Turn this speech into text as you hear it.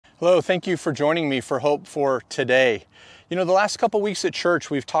Hello, thank you for joining me for Hope for Today. You know, the last couple weeks at church,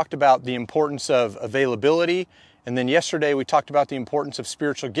 we've talked about the importance of availability, and then yesterday we talked about the importance of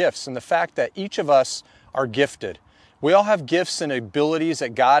spiritual gifts and the fact that each of us are gifted. We all have gifts and abilities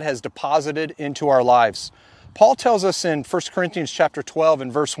that God has deposited into our lives. Paul tells us in 1 Corinthians chapter 12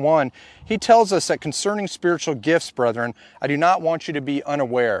 and verse 1, he tells us that concerning spiritual gifts, brethren, I do not want you to be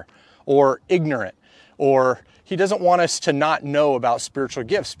unaware or ignorant, or he doesn't want us to not know about spiritual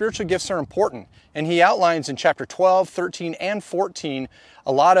gifts. Spiritual gifts are important. And he outlines in chapter 12, 13, and 14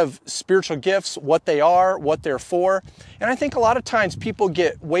 a lot of spiritual gifts, what they are, what they're for. And I think a lot of times people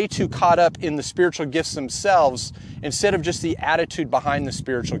get way too caught up in the spiritual gifts themselves instead of just the attitude behind the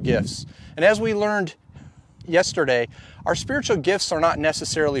spiritual gifts. And as we learned yesterday, our spiritual gifts are not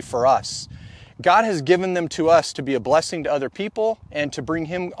necessarily for us. God has given them to us to be a blessing to other people and to bring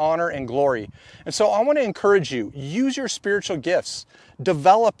Him honor and glory. And so I want to encourage you, use your spiritual gifts,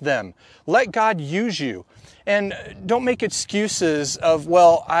 develop them, let God use you. And don't make excuses of,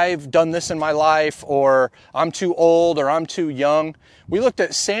 well, I've done this in my life, or I'm too old, or I'm too young. We looked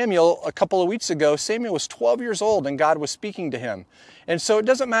at Samuel a couple of weeks ago. Samuel was 12 years old and God was speaking to him. And so it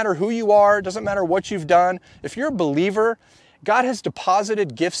doesn't matter who you are, it doesn't matter what you've done. If you're a believer, God has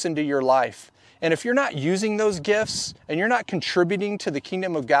deposited gifts into your life. And if you're not using those gifts and you're not contributing to the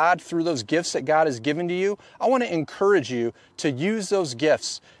kingdom of God through those gifts that God has given to you, I want to encourage you to use those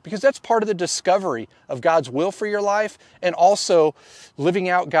gifts, because that's part of the discovery of God's will for your life and also living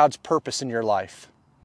out God's purpose in your life.